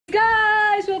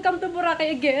welcome to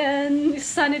Boracay again. It's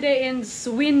sunny day and it's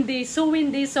windy, so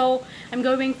windy. So I'm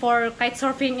going for kite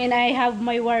surfing and I have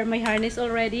my harness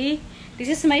already. This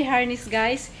is my harness,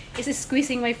 guys. This is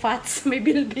squeezing my fats, my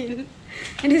bilbil.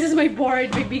 And this is my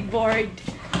board, my big board.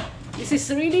 This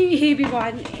is really heavy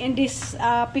one. In this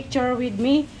picture with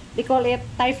me, they call it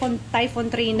Typhoon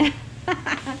Trina.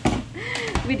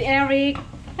 With Eric.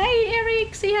 Hi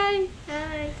Eric, say hi.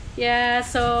 Hi. Yeah,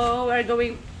 so we're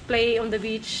going play on the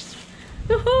beach.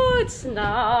 Woohoo, it's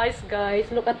nice, guys.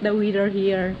 Look at the weather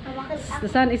here. The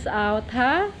sun is out,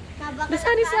 huh? The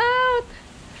sun is out.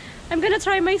 I'm gonna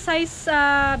try my size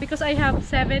because I have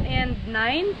 7 and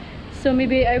 9. So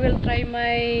maybe I will try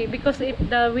my, because if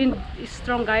the wind is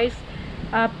strong, guys,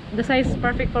 the size is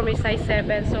perfect for my size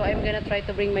 7. So I'm gonna try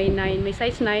to bring my 9, my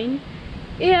size 9.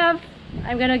 Yeah,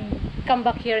 I'm gonna come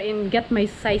back here and get my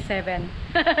size 7.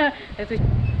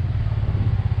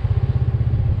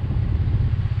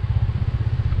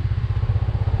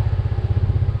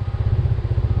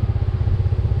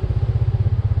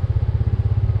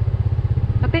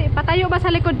 Patayo ba sa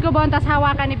likod ko, Bon? Tapos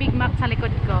hawakan ni Big Mac sa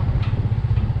likod ko.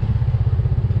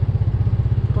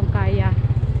 Kung kaya.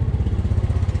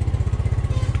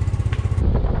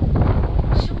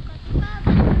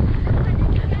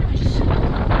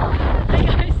 Hi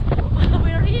guys,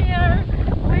 we're here.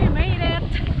 We made it.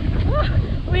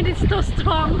 Wind is so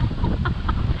strong.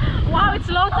 Wow,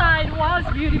 it's low tide. Wow, it's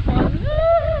beautiful.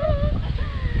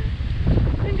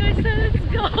 And guys, let's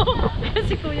go.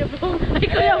 Si Kuya Bong. Hi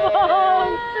Kuya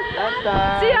Bong.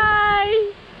 Say hi!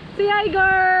 Say hi,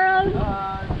 girl!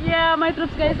 Yeah, my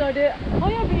troops guys are there. Oh,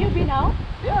 yeah, you've been out?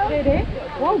 Yeah. Ready?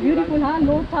 Wow, beautiful, huh?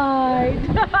 Low tide.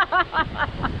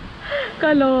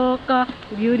 Kaloka.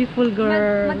 Beautiful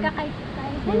girl.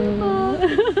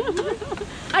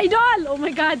 Idol! Oh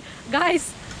my god.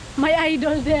 Guys, my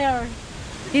idol there.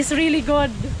 He's really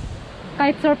good.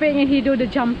 Kite surfing and he do the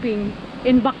jumping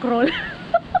in back roll.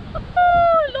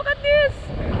 Look at this!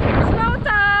 Slow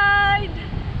tide!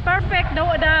 Perfect, the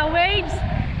waves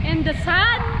and the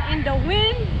sun and the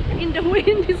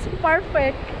wind is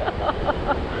perfect.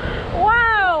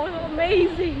 Wow,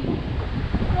 amazing.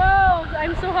 Wow,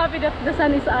 I'm so happy that the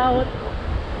sun is out.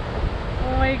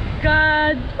 Oh my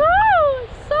god. Wow,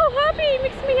 so happy,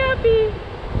 makes me happy.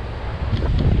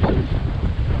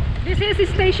 This is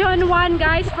station 1,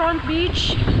 guys, front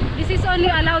beach. This is only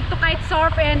allowed to kite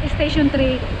surf, and station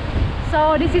 3.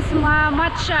 So this is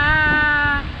much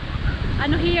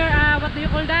ano here, what do you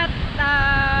call that?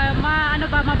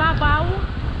 Mababaw.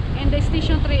 And the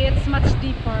station 3, it's much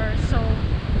deeper. So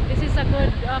this is a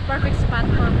good, perfect spot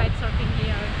for kite surfing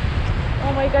here.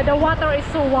 Oh my god, the water is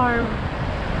so warm.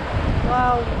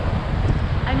 Wow,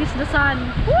 I miss the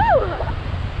sun. Woo!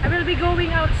 I will be going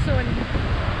out soon.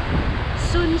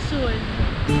 Soon.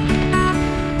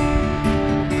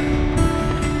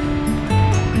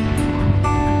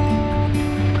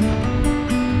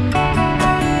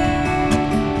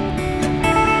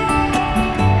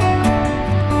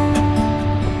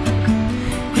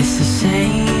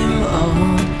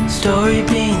 Story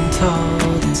being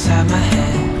told inside my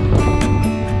head.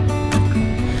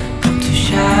 I'm too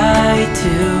shy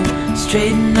to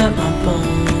straighten up my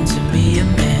bones and be a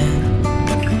man.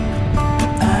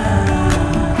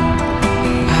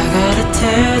 I gotta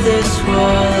tear this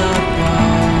wall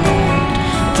apart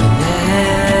to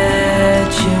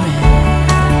let you in.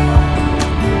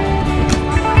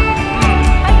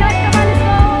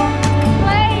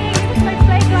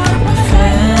 My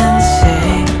friends say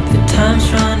the time's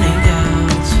running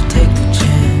out, so take the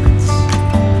chance.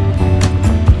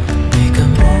 Make a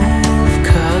move,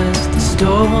 'cause the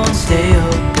store won't stay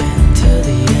open till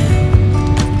the end.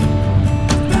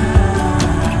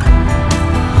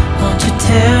 Won't you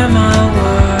tear my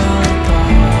world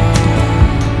apart?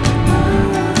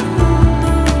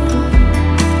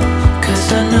 'Cause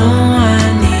I know I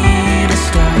need a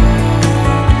start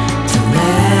to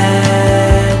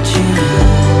let you in.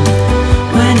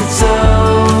 When it's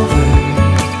over,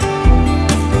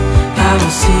 I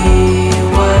will see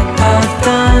what I've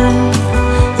done.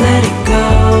 Let it go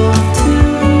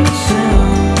too soon.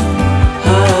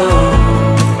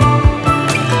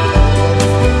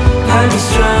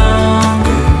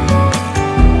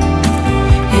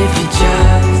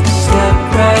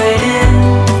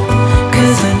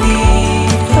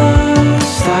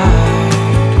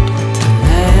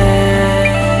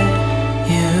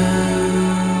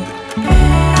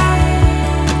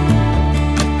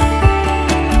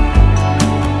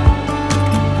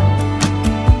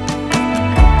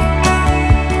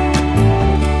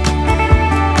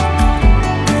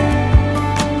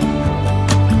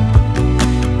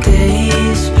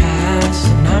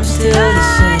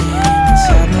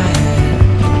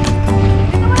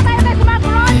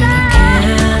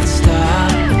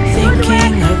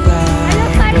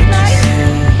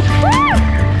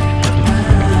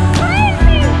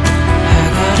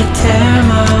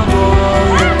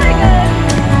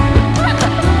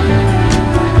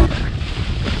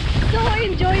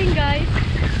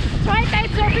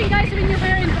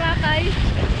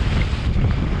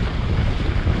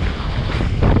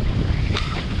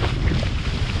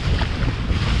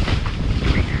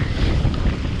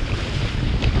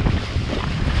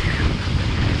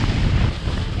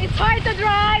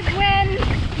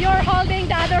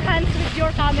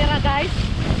 your camera, guys.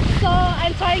 So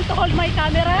I'm trying to hold my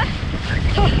camera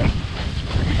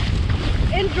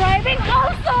and driving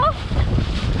also.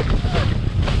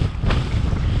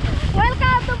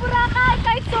 Welcome to Boracay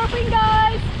kite surfing,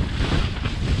 guys.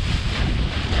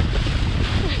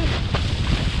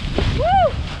 Woo!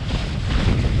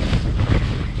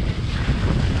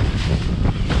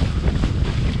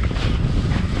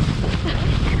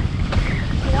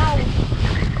 Wow,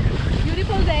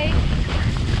 beautiful day.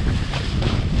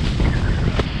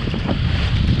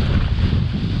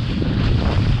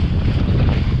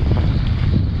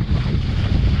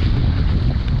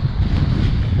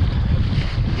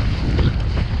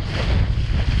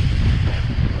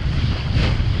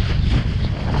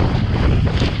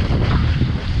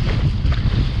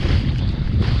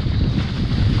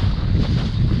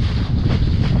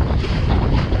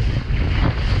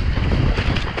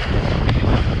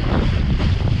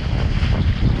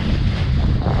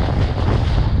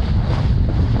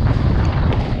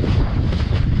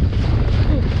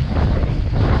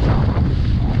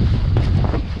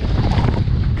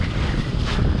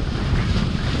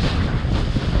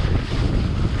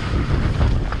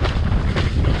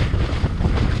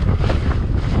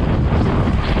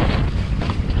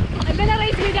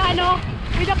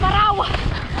 With the paraw.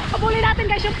 Habulin natin,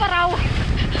 guys, yung paraw.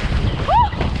 Woo!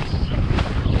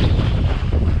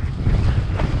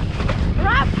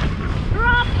 Rough,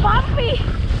 bumpy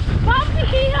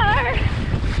here.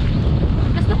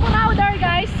 There's the paraw there,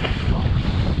 guys.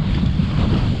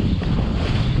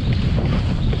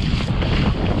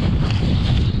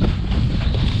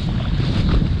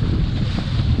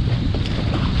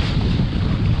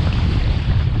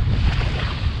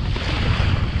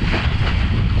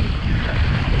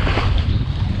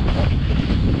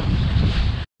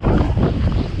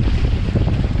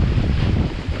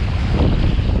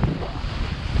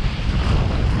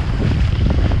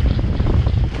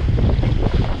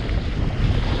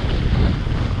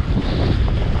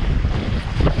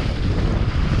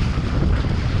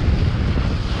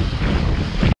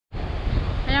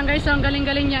 Guys, ang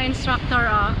galing-galing niya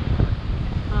instructor,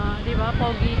 di ba,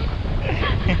 Pogi?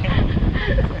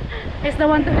 Is the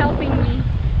one to helping me.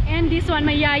 And this one,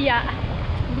 Mayayo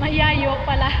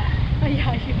pala.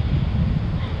 Mayayo.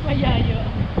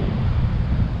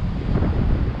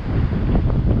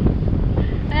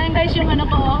 Ayan, guys, yung ano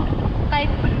ko,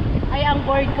 type, ay ang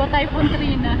board ko, Typhoon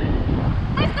 3 na.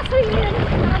 Ay, kaswing yan.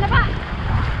 Ano ba?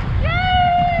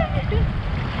 Yay!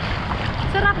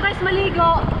 Sarap, guys,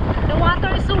 maligo. The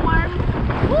water is so warm.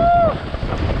 Woo!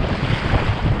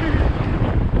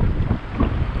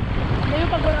 Layo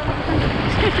pag wala mo.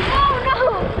 Oh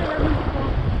no!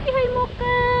 Hi,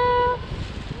 Mocha!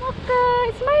 Mocha!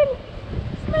 Smile!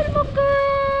 Smile, Mocha!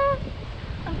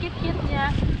 Ang cute-cute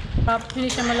niya. Hindi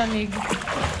siya malamig.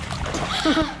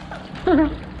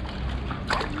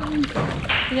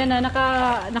 Yan na,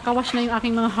 naka-wash na yung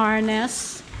aking mga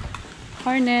harness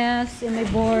and my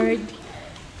board.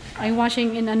 I'm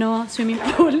washing in swimming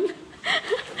pool.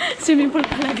 Swimming pool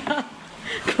talaga.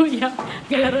 Kuya,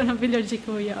 galaro ng billiard si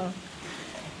Kuya. Oh.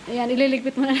 Ayan,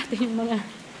 ililigpit muna natin yung mga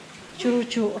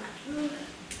churuchu.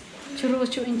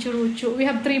 Churuchu and churuchu. We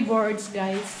have 3 boards,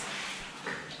 guys.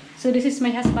 So this is my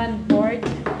husband's board.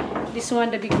 This one,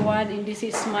 the big one, and this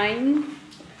is mine.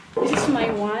 This is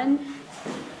my one,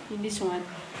 and this one.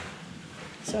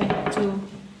 So I have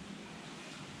 2.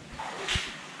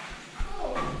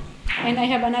 And I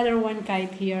have another one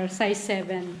kite here, size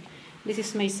 7. This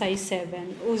is my size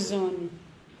 7, Uzon.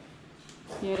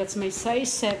 Yeah, that's my size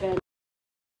 7.